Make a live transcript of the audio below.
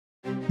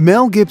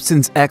Mel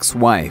Gibson's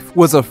ex-wife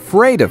was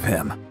afraid of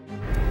him.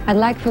 I'd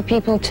like for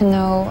people to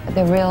know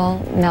the real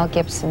Mel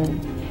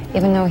Gibson,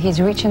 even though he's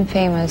rich and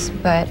famous,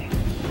 but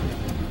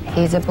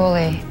he's a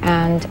bully,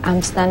 and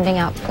I'm standing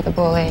up for the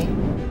bully.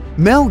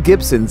 Mel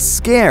Gibson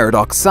scared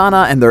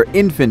Oksana and their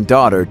infant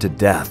daughter to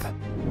death.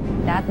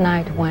 That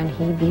night when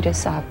he beat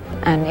us up,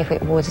 and if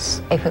it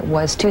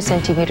was 2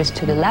 centimeters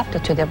to the left or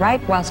to the right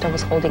whilst I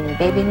was holding the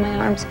baby in my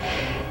arms,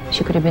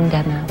 she could have been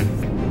dead now.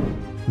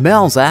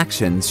 Mel's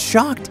actions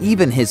shocked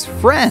even his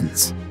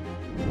friends.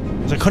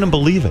 I couldn't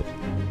believe it.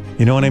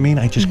 You know what I mean?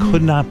 I just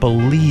could not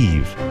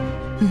believe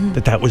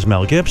that was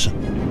Mel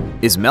Gibson.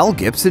 Is Mel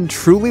Gibson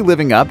truly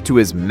living up to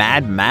his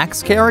Mad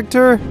Max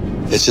character?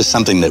 It's just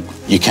something that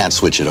you can't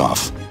switch it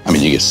off. I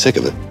mean, you get sick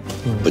of it,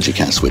 but you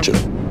can't switch it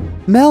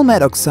off. Mel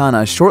met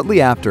Oksana shortly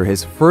after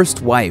his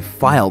first wife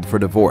filed for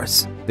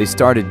divorce. They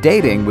started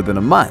dating within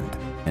a month,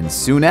 and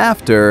soon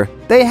after,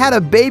 they had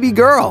a baby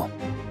girl.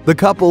 The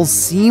couple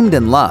seemed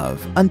in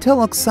love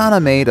until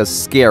Oksana made a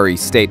scary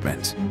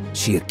statement.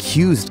 She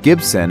accused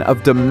Gibson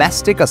of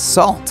domestic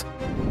assault.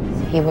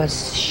 He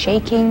was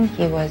shaking,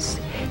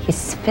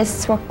 his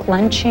fists were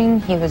clenching,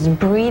 he was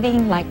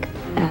breathing like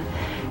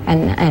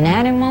an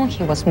animal,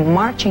 he was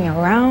marching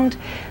around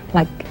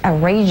like a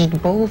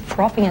raged bull,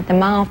 frothing at the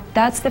mouth.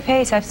 That's the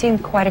face I've seen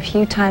quite a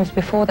few times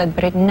before that,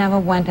 but it never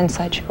went in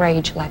such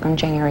rage like on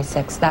January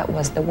 6th. That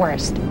was the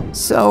worst.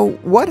 So,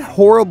 what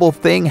horrible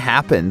thing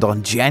happened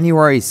on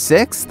January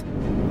 6th?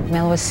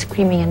 Mel was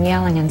screaming and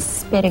yelling and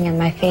spitting in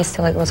my face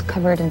till it was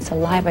covered in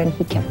saliva, and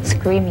he kept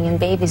screaming in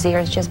baby's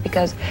ears just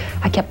because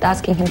I kept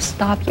asking him,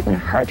 "Stop, you're gonna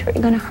hurt her,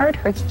 you're gonna hurt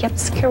her." He kept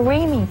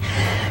screaming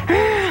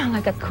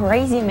like a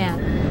crazy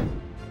man.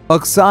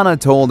 Oksana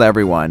told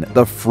everyone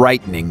the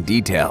frightening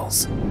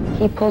details.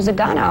 He pulls a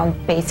gun out,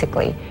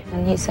 basically,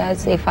 and he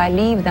says if I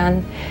leave,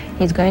 then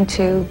he's going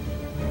to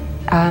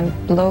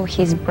blow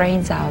his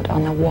brains out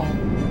on the wall.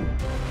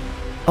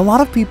 A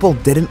lot of people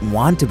didn't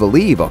want to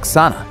believe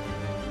Oksana.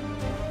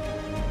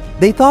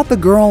 They thought the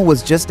girl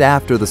was just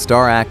after the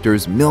star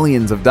actor's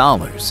millions of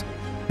dollars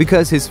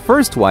because his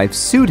first wife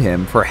sued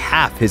him for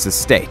half his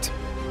estate.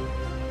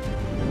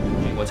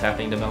 What's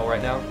happening to Mel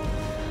right now?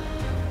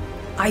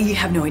 I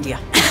have no idea.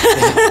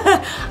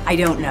 I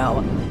don't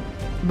know.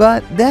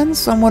 But then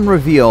someone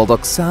revealed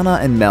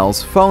Oksana and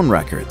Mel's phone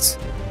records.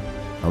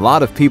 A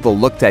lot of people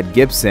looked at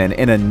Gibson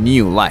in a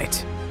new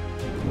light.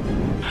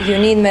 You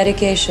need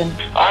medication.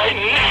 I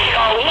need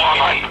a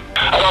woman!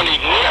 I don't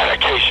need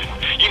medication.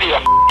 You need a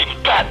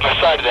f***ing bat in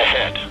the side of the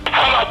head.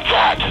 How about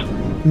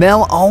that?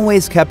 Mel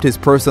always kept his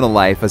personal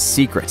life a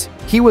secret.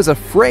 He was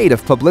afraid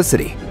of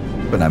publicity.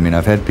 But I mean,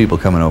 I've had people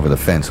coming over the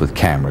fence with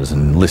cameras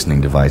and listening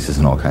devices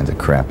and all kinds of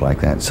crap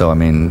like that. So, I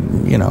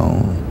mean, you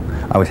know,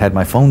 I had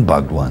my phone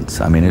bugged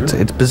once. I mean,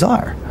 it's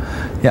bizarre.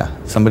 Yeah,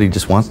 somebody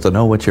just wants to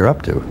know what you're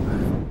up to.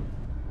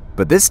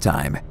 But this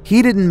time,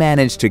 he didn't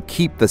manage to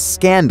keep the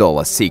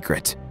scandal a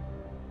secret.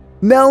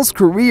 Mel's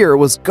career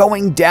was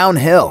going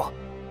downhill.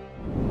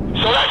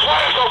 So that's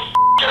why I'm so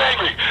f***ing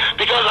angry,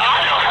 because I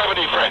don't have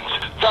any friends.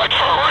 The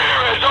career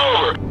is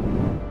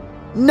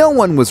over. No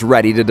one was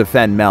ready to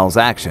defend Mel's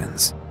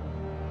actions.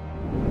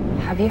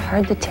 Have you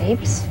heard the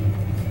tapes?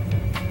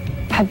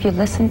 Have you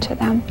listened to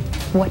them?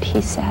 What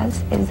he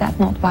says, is that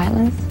not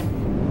violence?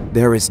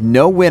 There is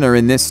no winner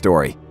in this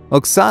story.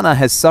 Oksana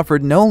has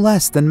suffered no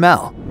less than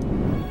Mel.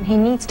 He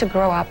needs to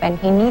grow up, and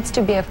he needs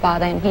to be a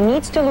father, and he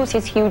needs to lose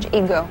his huge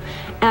ego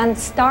and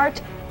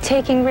start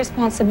taking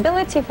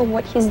responsibility for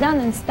what he's done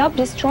and stop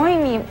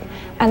destroying me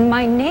and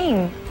my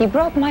name. He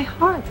broke my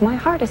heart. My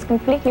heart is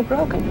completely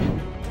broken.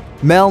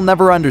 Mel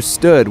never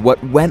understood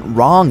what went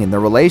wrong in the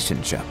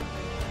relationship.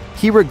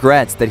 He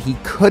regrets that he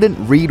couldn't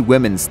read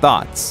women's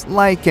thoughts,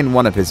 like in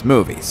one of his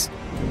movies.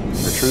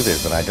 The truth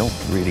is that I don't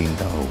really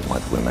know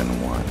what women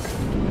want.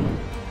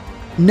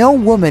 No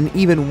woman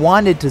even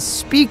wanted to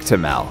speak to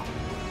Mel.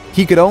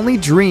 He could only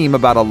dream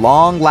about a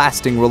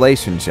long-lasting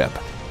relationship.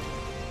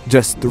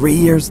 Just 3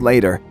 years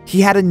later,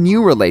 he had a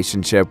new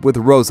relationship with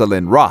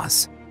Rosalind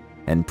Ross.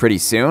 And pretty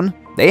soon,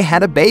 they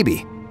had a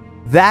baby.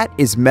 That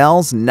is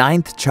Mel's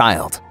 9th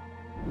child.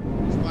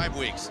 5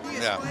 weeks.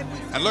 Yeah.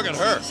 And look at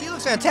her. She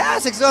looks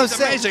fantastic. So it's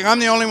amazing. I'm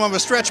the only one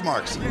with stretch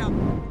marks.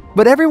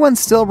 But everyone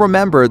still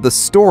remembered the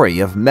story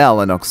of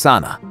Mel and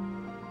Oksana.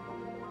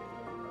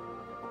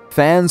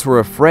 Fans were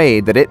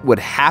afraid that it would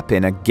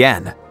happen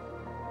again.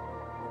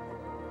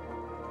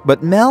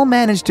 But Mel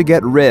managed to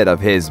get rid of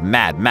his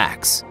Mad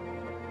Max.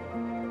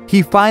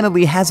 He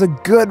finally has a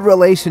good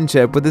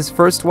relationship with his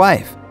first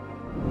wife.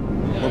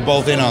 We're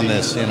both in on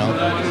this, you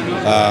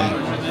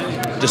know.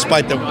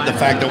 Despite the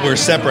fact that we're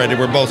separated,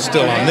 we're both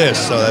still on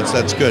this, so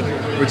that's good.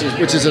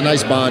 Which is a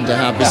nice bond to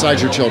have besides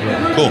your children.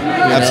 Cool,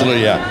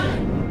 absolutely, yeah.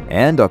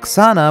 And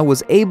Oksana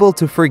was able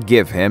to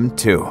forgive him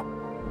too.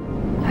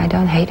 I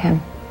don't hate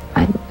him.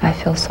 I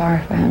feel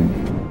sorry for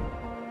him.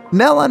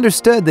 Mel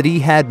understood that he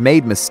had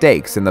made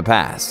mistakes in the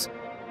past.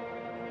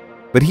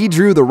 But he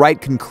drew the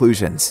right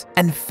conclusions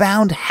and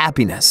found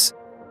happiness.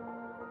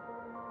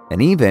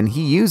 And even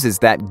he uses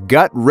that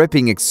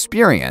gut-ripping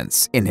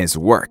experience in his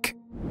work.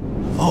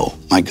 oh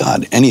my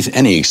God,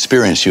 any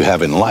experience you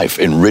have in life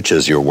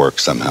enriches your work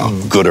somehow,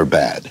 good or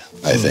bad,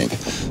 I think.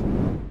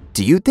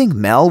 Do you think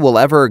Mel will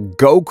ever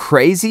go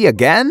crazy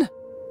again?